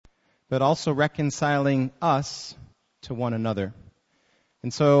but also reconciling us to one another.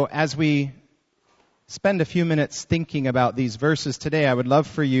 And so as we spend a few minutes thinking about these verses today, I would love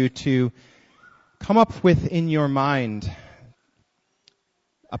for you to come up with in your mind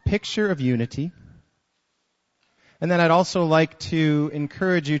a picture of unity. And then I'd also like to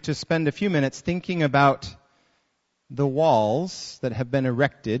encourage you to spend a few minutes thinking about the walls that have been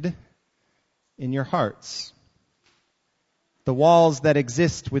erected in your hearts. The walls that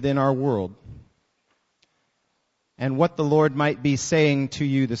exist within our world. And what the Lord might be saying to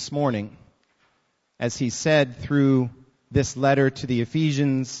you this morning, as He said through this letter to the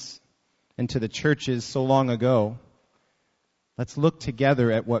Ephesians and to the churches so long ago. Let's look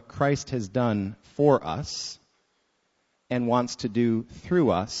together at what Christ has done for us and wants to do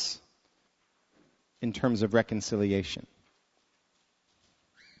through us in terms of reconciliation.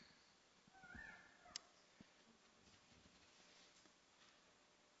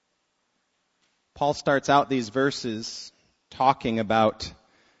 Paul starts out these verses talking about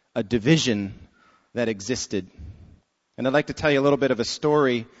a division that existed. And I'd like to tell you a little bit of a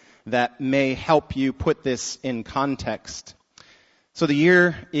story that may help you put this in context. So the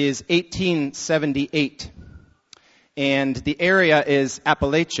year is 1878, and the area is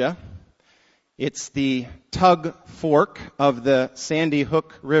Appalachia. It's the Tug Fork of the Sandy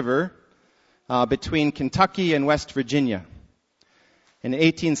Hook River between Kentucky and West Virginia. In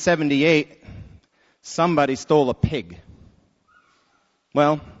 1878, somebody stole a pig.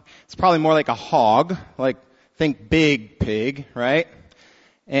 Well, it's probably more like a hog, like think big pig, right?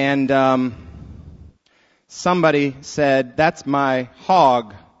 And somebody said, "That's my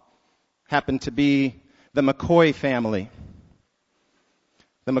hog." Happened to be the McCoy family.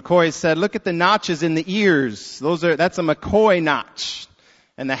 The McCoys said, "Look at the notches in the ears. That's a McCoy notch."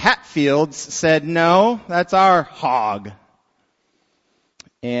 And the Hatfields said, "No, that's our hog."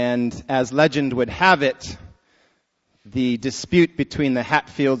 And as legend would have it, the dispute between the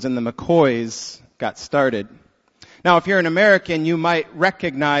Hatfields and the McCoys got started. Now, if you're an American, you might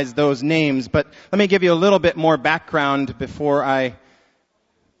recognize those names, but let me give you a little bit more background before I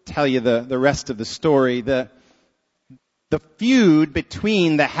tell you the rest of the story. The feud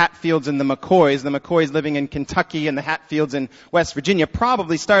between the Hatfields and the McCoys living in Kentucky and the Hatfields in West Virginia,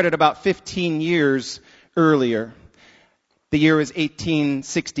 probably started about 15 years earlier. The year was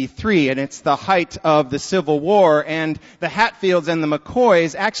 1863, and it's the height of the Civil War, and the Hatfields and the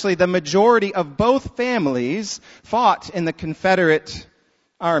McCoys, actually the majority of both families, fought in the Confederate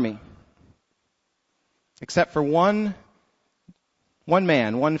Army. Except for one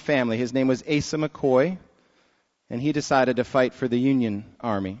man, one family. His name was Asa McCoy, and he decided to fight for the Union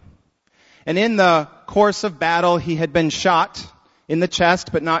Army. And in the course of battle, he had been shot in the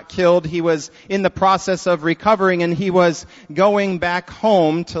chest, but not killed. He was in the process of recovering, and he was going back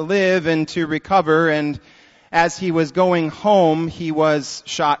home to live and to recover. And as he was going home, he was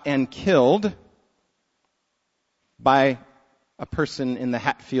shot and killed by a person in the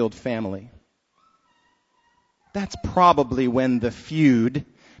Hatfield family. That's probably when the feud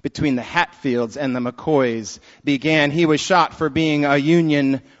between the Hatfields and the McCoys began. He was shot for being a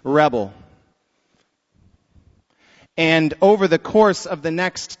Union rebel. And over the course of the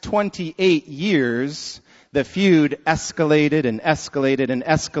next 28 years, the feud escalated and escalated and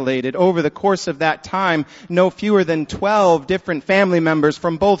escalated. Over the course of that time, no fewer than 12 different family members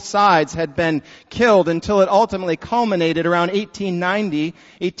from both sides had been killed until it ultimately culminated around 1890,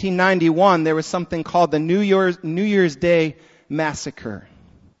 1891. There was something called the New Year's Day Massacre.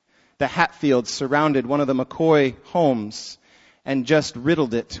 The Hatfields surrounded one of the McCoy homes and just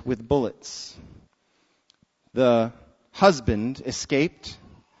riddled it with bullets. The husband escaped.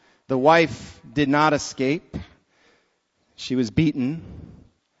 The wife did not escape. She was beaten.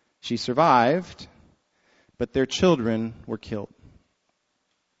 She survived, but their children were killed.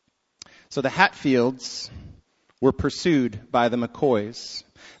 So the Hatfields were pursued by the McCoys.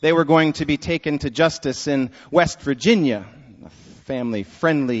 They were going to be taken to justice in West Virginia, a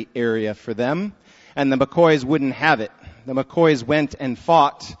family-friendly area for them, and the McCoys wouldn't have it. The McCoys went and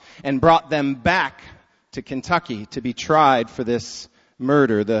fought and brought them back to Kentucky to be tried for this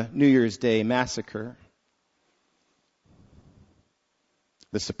murder, the New Year's Day Massacre.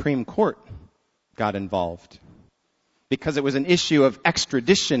 The Supreme Court got involved because it was an issue of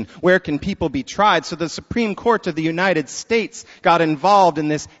extradition. Where can people be tried? So the Supreme Court of the United States got involved in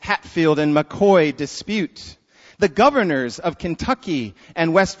this Hatfield and McCoy dispute. The governors of Kentucky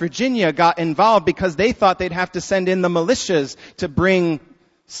and West Virginia got involved because they thought they'd have to send in the militias to bring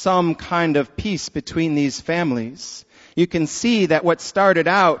some kind of peace between these families. You can see that what started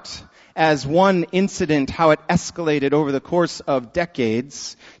out as one incident, how it escalated over the course of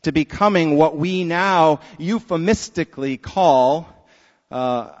decades to becoming what we now euphemistically call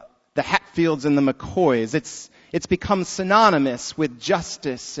the Hatfields and the McCoys. It's become synonymous with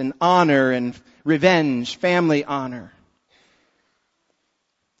justice and honor and revenge, family honor.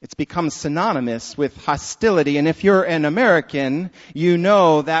 It's become synonymous with hostility. And if you're an American, you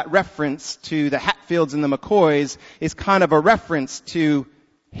know that reference to the Hatfields and the McCoys is kind of a reference to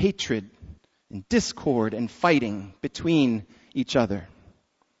hatred and discord and fighting between each other.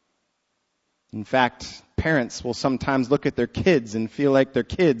 In fact, parents will sometimes look at their kids and feel like their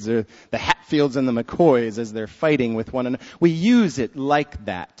kids are the Hatfields and the McCoys as they're fighting with one another. We use it like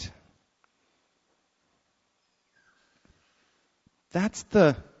that. That's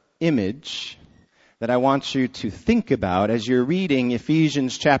the image that I want you to think about as you're reading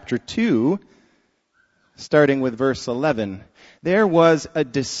Ephesians chapter 2, starting with verse 11. There was a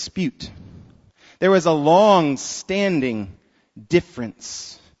dispute. There was a long-standing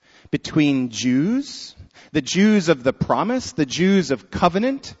difference between Jews, the Jews of the promise, the Jews of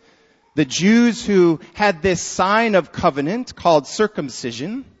covenant, the Jews who had this sign of covenant called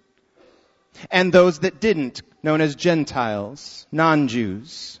circumcision, and those that didn't, known as Gentiles,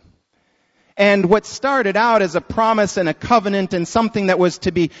 non-Jews. And what started out as a promise and a covenant and something that was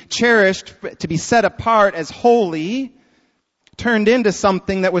to be cherished, to be set apart as holy, turned into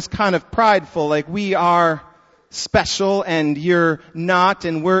something that was kind of prideful, like we are special and you're not,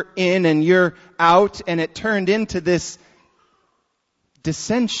 and we're in and you're out. And it turned into this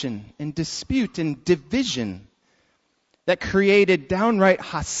dissension and dispute and division that created downright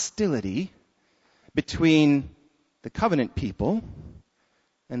hostility between the covenant people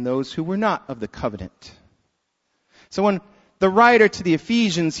and those who were not of the covenant. So when the writer to the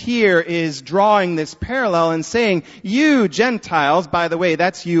Ephesians here is drawing this parallel and saying, you Gentiles, by the way,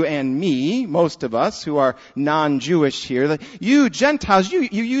 that's you and me, most of us who are non-Jewish here, you Gentiles, you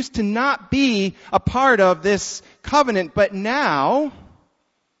used to not be a part of this covenant, but now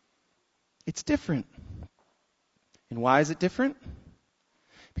it's different. And why is it different?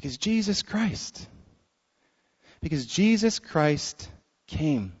 Because Jesus Christ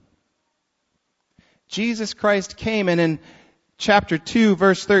came. Jesus Christ came, and in chapter 2,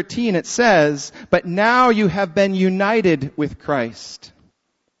 verse 13, it says, but now you have been united with Christ.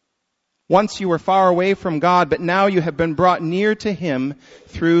 Once you were far away from God, but now you have been brought near to Him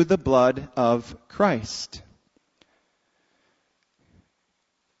through the blood of Christ.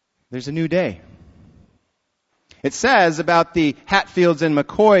 There's a new day. It says about the Hatfields and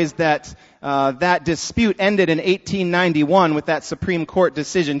McCoys that that dispute ended in 1891 with that Supreme Court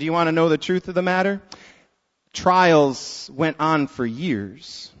decision. Do you want to know the truth of the matter? Trials went on for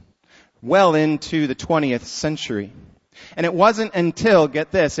years, well into the 20th century. And it wasn't until,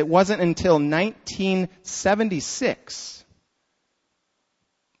 get this, it wasn't until 1976,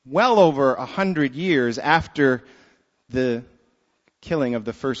 well over 100 years after the killing of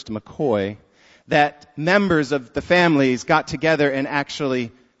the first McCoy, that members of the families got together and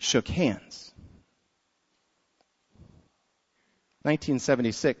actually shook hands.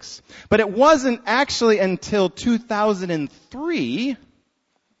 1976. But it wasn't actually until 2003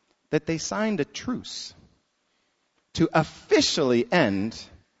 that they signed a truce to officially end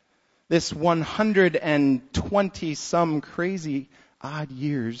this 120 some crazy odd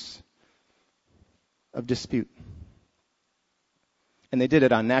years of dispute. And they did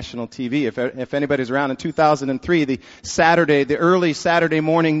it on national TV. If anybody's around, in 2003, the early Saturday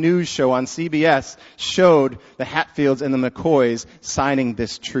morning news show on CBS showed the Hatfields and the McCoys signing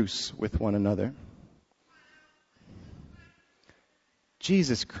this truce with one another.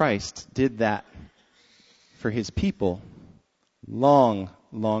 Jesus Christ did that for His people long,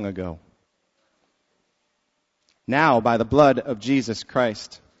 long ago. Now, by the blood of Jesus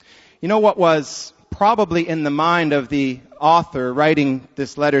Christ. You know what was probably in the mind of the author writing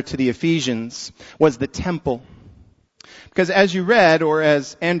this letter to the Ephesians was the temple. Because as you read, or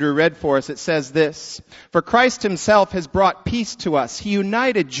as Andrew read for us, it says this, for Christ Himself has brought peace to us. He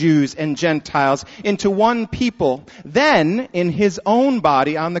united Jews and Gentiles into one people. Then, in His own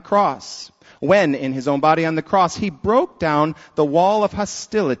body on the cross, He broke down the wall of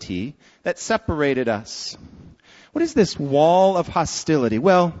hostility that separated us. What is this wall of hostility?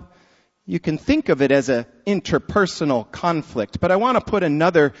 Well, you can think of it as an interpersonal conflict, but I want to put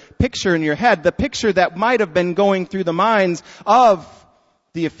another picture in your head, the picture that might have been going through the minds of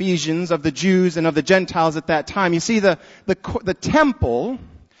the Ephesians, of the Jews and of the Gentiles at that time. You see, the temple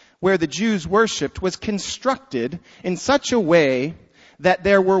where the Jews worshipped was constructed in such a way that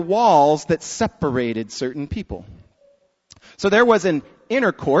there were walls that separated certain people. So there was an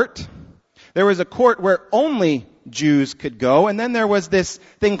inner court. There was a court where only Jews could go, and then there was this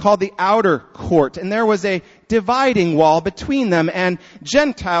thing called the outer court, and there was a dividing wall between them, and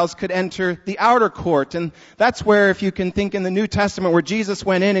Gentiles could enter the outer court. And that's where, if you can think in the New Testament, where Jesus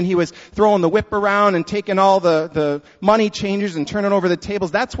went in and he was throwing the whip around and taking all the money changers and turning over the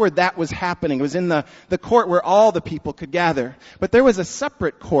tables, that's where that was happening. It was in the court where all the people could gather. But there was a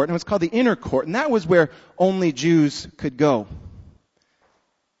separate court, and it was called the inner court, and that was where only Jews could go.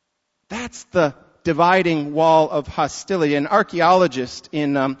 That's the dividing wall of hostility. An archaeologist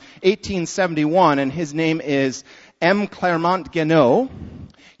in 1871, and his name is M. Clermont Ganneau,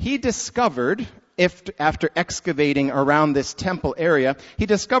 he discovered, after excavating around this temple area, he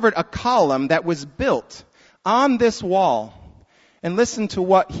discovered a column that was built on this wall. And listen to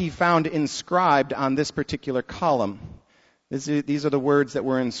what he found inscribed on this particular column. These are the words that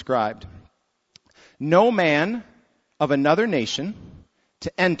were inscribed. No man of another nation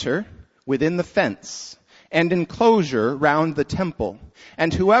to enter within the fence and enclosure round the temple,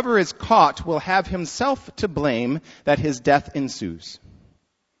 and whoever is caught will have himself to blame that his death ensues.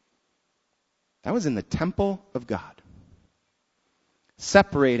 That was in the temple of God,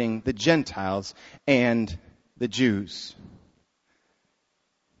 separating the Gentiles and the Jews.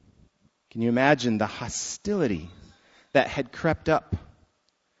 Can you imagine the hostility that had crept up?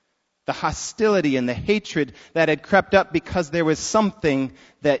 The hostility and the hatred that had crept up because there was something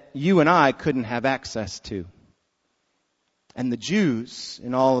that you and I couldn't have access to. And the Jews,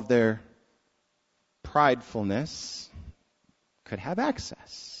 in all of their pridefulness, could have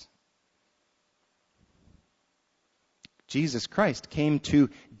access. Jesus Christ came to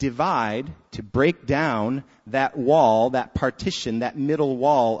divide, to break down that wall, that partition, that middle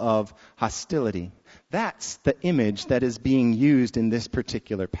wall of hostility. That's the image that is being used in this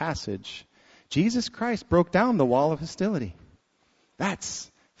particular passage. Jesus Christ broke down the wall of hostility.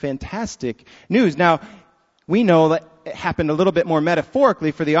 That's fantastic news. Now, we know that it happened a little bit more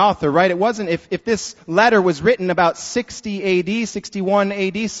metaphorically for the author, right? It wasn't, if this letter was written about 60 AD, 61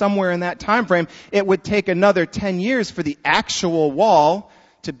 AD, somewhere in that time frame, it would take another 10 years for the actual wall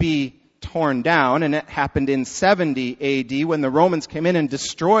to be torn down, and it happened in 70 AD when the Romans came in and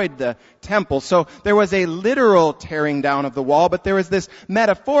destroyed the temple. So there was a literal tearing down of the wall, but there was this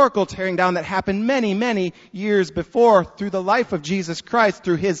metaphorical tearing down that happened many, many years before through the life of Jesus Christ,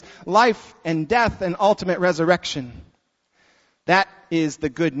 through his life and death and ultimate resurrection. That is the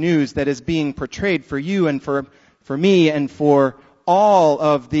good news that is being portrayed for you and for me and for all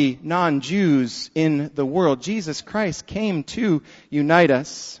of the non-Jews in the world. Jesus Christ came to unite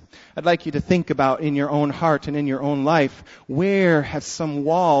us. I'd like you to think about in your own heart and in your own life, where have some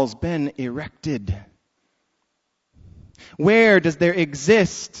walls been erected? Where does there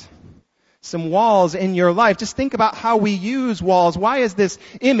exist some walls in your life? Just think about how we use walls. Why is this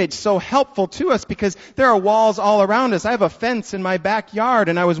image so helpful to us? Because there are walls all around us. I have a fence in my backyard,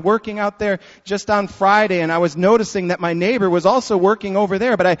 and I was working out there just on Friday, and I was noticing that my neighbor was also working over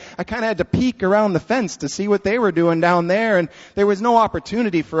there, but I kind of had to peek around the fence to see what they were doing down there, and there was no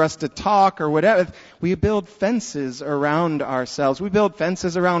opportunity for us to talk or whatever. We build fences around ourselves. We build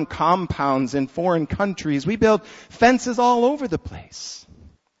fences around compounds in foreign countries. We build fences all over the place.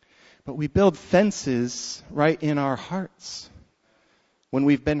 But we build fences right in our hearts. When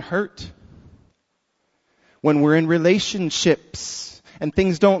we've been hurt. When we're in relationships and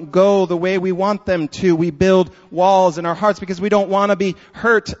things don't go the way we want them to, we build walls in our hearts because we don't want to be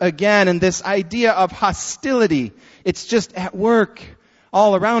hurt again. And this idea of hostility, it's just at work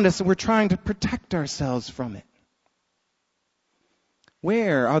all around us, and we're trying to protect ourselves from it.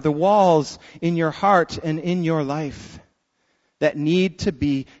 Where are the walls in your heart and in your life that need to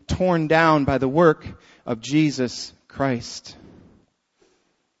be torn down by the work of Jesus Christ?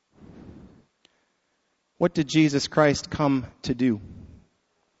 What did Jesus Christ come to do?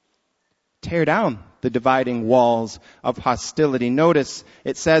 Tear down the dividing walls of hostility. Notice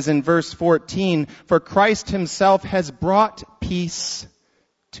it says in verse 14, "For Christ himself has brought peace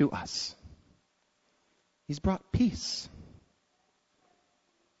to us." He's brought peace.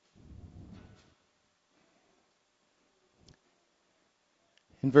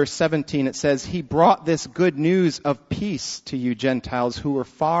 In verse 17 it says, "He brought this good news of peace to you Gentiles who were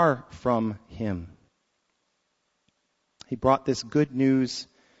far from him." He brought this good news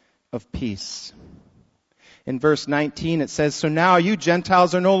of peace. In verse 19 it says, "So now you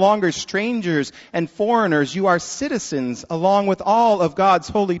Gentiles are no longer strangers and foreigners. You are citizens along with all of God's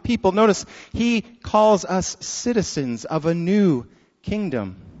holy people." Notice, he calls us citizens of a new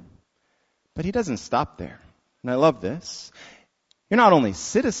kingdom. But he doesn't stop there. And I love this. You're not only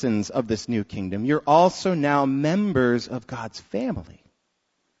citizens of this new kingdom, you're also now members of God's family.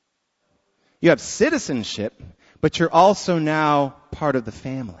 You have citizenship, but you're also now part of the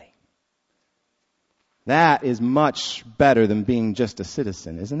family. That is much better than being just a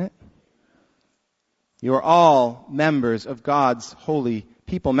citizen, isn't it? You are all members of God's holy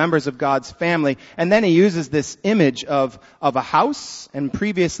people, members of God's family. And then he uses this image of a house, and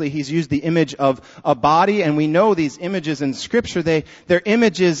previously he's used the image of a body, and we know these images in Scripture, they're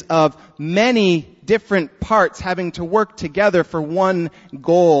images of many different parts having to work together for one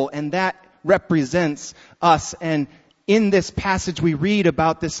goal, and that represents us. And in this passage we read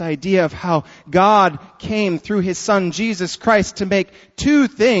about this idea of how God came through His Son Jesus Christ to make two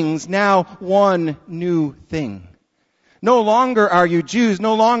things now one new thing. No longer are you Jews,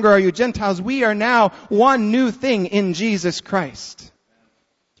 no longer are you Gentiles. We are now one new thing in Jesus Christ.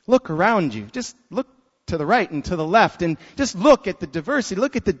 Look around you. Just look to the right and to the left and just look at the diversity.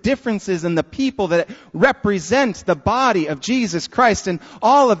 Look at the differences in the people that represent the body of Jesus Christ, and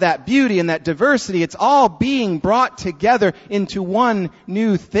all of that beauty and that diversity. It's all being brought together into one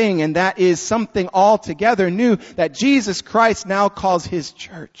new thing, and that is something altogether new that Jesus Christ now calls His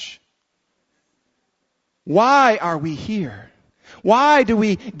church. Why are we here? Why do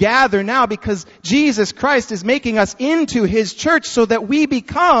we gather now? Because Jesus Christ is making us into His church so that we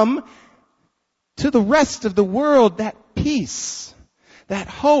become to the rest of the world that peace, that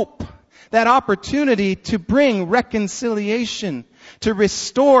hope, that opportunity to bring reconciliation, to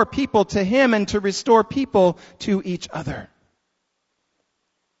restore people to Him and to restore people to each other.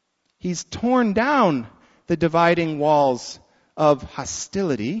 He's torn down the dividing walls of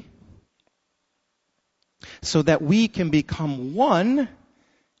hostility so that we can become one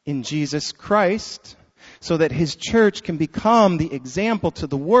in Jesus Christ, so that His church can become the example to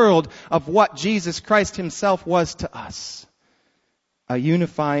the world of what Jesus Christ Himself was to us. A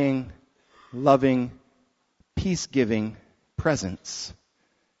unifying, loving, peace-giving presence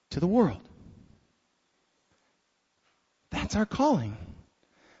to the world. That's our calling.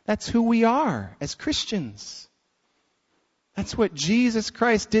 That's who we are as Christians. That's what Jesus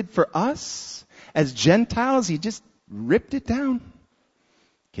Christ did for us. As Gentiles, He just ripped it down.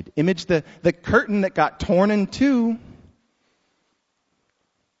 Could image the curtain that got torn in two.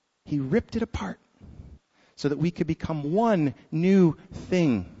 He ripped it apart so that we could become one new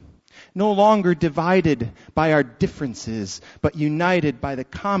thing. No longer divided by our differences, but united by the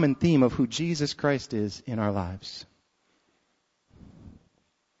common theme of who Jesus Christ is in our lives.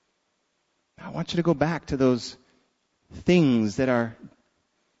 I want you to go back to those things that are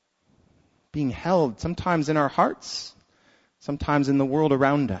being held sometimes in our hearts, sometimes in the world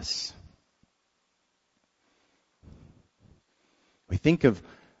around us. We think of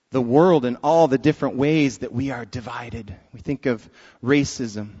the world in all the different ways that we are divided. We think of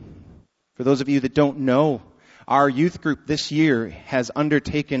racism. For those of you that don't know, our youth group this year has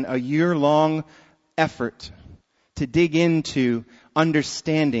undertaken a year-long effort to dig into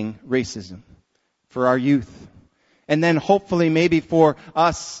understanding racism for our youth. And then hopefully maybe for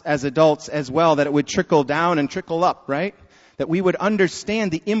us as adults as well, that it would trickle down and trickle up, right? That we would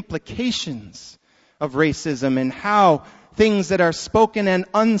understand the implications of racism and how things that are spoken and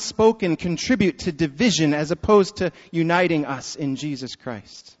unspoken contribute to division as opposed to uniting us in Jesus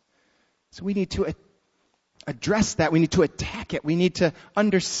Christ. So we need to address that. We need to attack it. We need to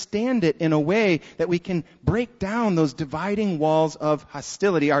understand it in a way that we can break down those dividing walls of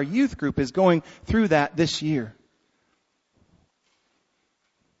hostility. Our youth group is going through that this year.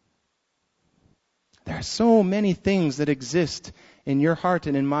 There are so many things that exist in your heart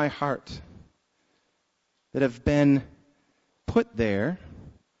and in my heart that have been put there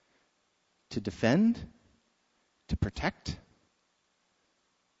to defend, to protect,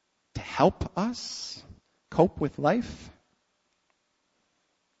 to help us cope with life.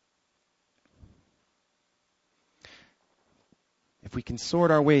 If we can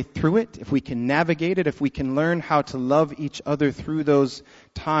sort our way through it, if we can navigate it, if we can learn how to love each other through those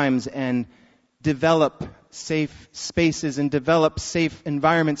times and develop safe spaces and develop safe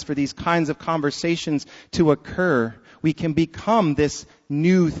environments for these kinds of conversations to occur, we can become this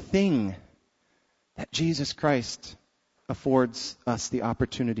new thing that Jesus Christ affords us the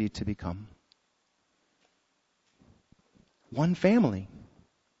opportunity to become. One family,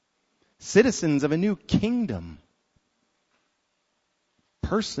 citizens of a new kingdom,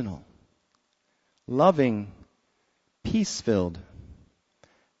 personal, loving, peace-filled,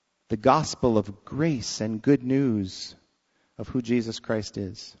 the gospel of grace and good news of who Jesus Christ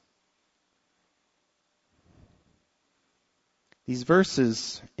is. These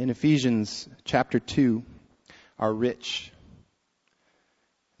verses in Ephesians chapter 2 are rich.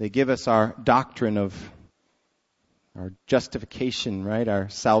 They give us our doctrine of our justification, right? Our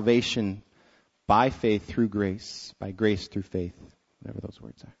salvation by faith through grace, by grace through faith, whatever those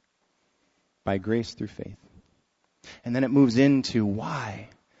words are. By grace through faith. And then it moves into why?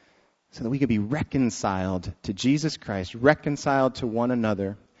 So that we could be reconciled to Jesus Christ, reconciled to one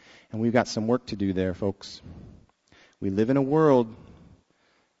another. And we've got some work to do there, folks. We live in a world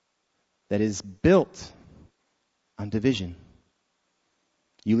that is built on division.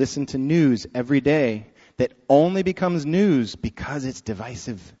 You listen to news every day that only becomes news because it's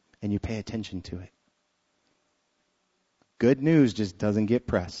divisive and you pay attention to it. Good news just doesn't get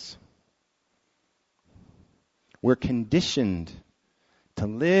press. We're conditioned to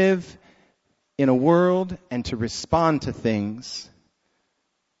live in a world and to respond to things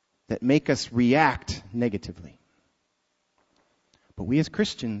that make us react negatively. But we as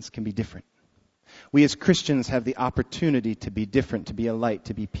Christians can be different. We as Christians have the opportunity to be different, to be a light,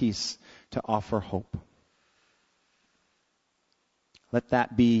 to be peace, to offer hope. Let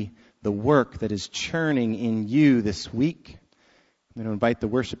that be the work that is churning in you this week. I'm going to invite the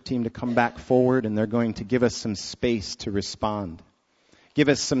worship team to come back forward, and they're going to give us some space to respond. Give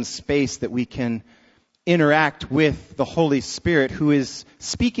us some space that we can interact with the Holy Spirit who is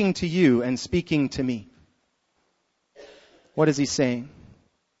speaking to you and speaking to me. What is he saying?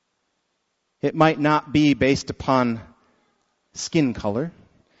 It might not be based upon skin color.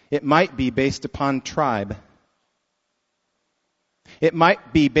 It might be based upon tribe. It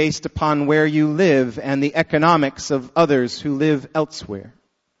might be based upon where you live and the economics of others who live elsewhere.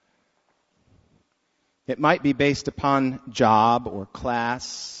 It might be based upon job or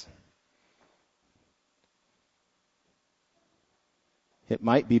class. It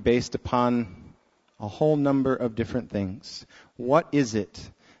might be based upon a whole number of different things. What is it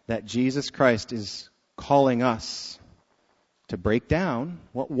that Jesus Christ is calling us to break down?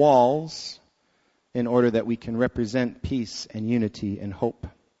 What walls, in order that we can represent peace and unity and hope?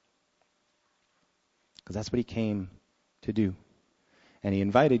 Because that's what he came to do. And he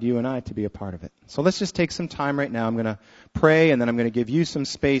invited you and I to be a part of it. So let's just take some time right now. I'm going to pray, and then I'm going to give you some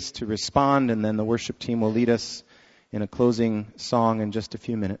space to respond, and then the worship team will lead us in a closing song in just a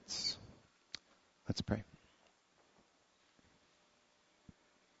few minutes. Let's pray.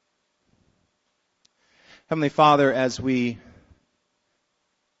 Heavenly Father, as we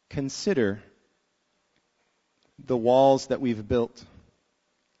consider the walls that we've built,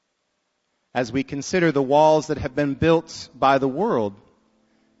 as we consider the walls that have been built by the world,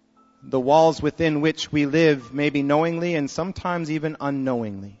 the walls within which we live, maybe knowingly and sometimes even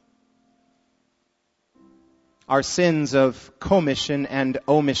unknowingly, our sins of commission and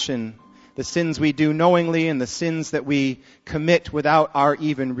omission, the sins we do knowingly and the sins that we commit without our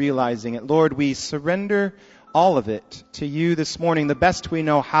even realizing it. Lord, we surrender all of it to you this morning, the best we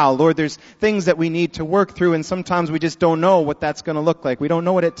know how. Lord, there's things that we need to work through, and sometimes we just don't know what that's going to look like. We don't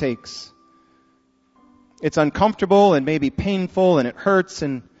know what it takes. It's uncomfortable and maybe painful, and it hurts,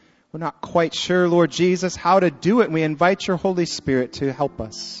 and we're not quite sure, Lord Jesus, how to do it. And we invite your Holy Spirit to help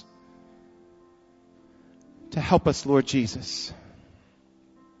us. To help us, Lord Jesus.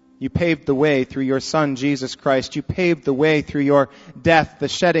 You paved the way through your Son, Jesus Christ. You paved the way through your death, the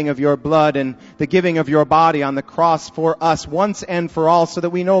shedding of your blood, and the giving of your body on the cross for us once and for all, so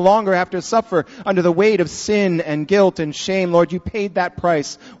that we no longer have to suffer under the weight of sin and guilt and shame. Lord, you paid that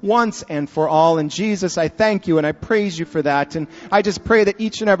price once and for all. And Jesus, I thank you and I praise you for that. And I just pray that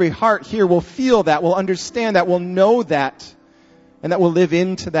each and every heart here will feel that, will understand that, will know that, and that will live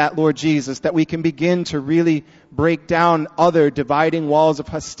into that, Lord Jesus, that we can begin to really break down other dividing walls of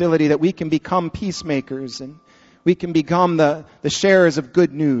hostility, that we can become peacemakers and we can become the sharers of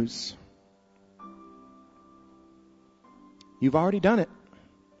good news. You've already done it.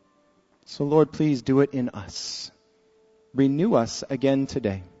 So Lord, please do it in us. Renew us again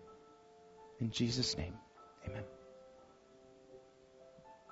today. In Jesus' name.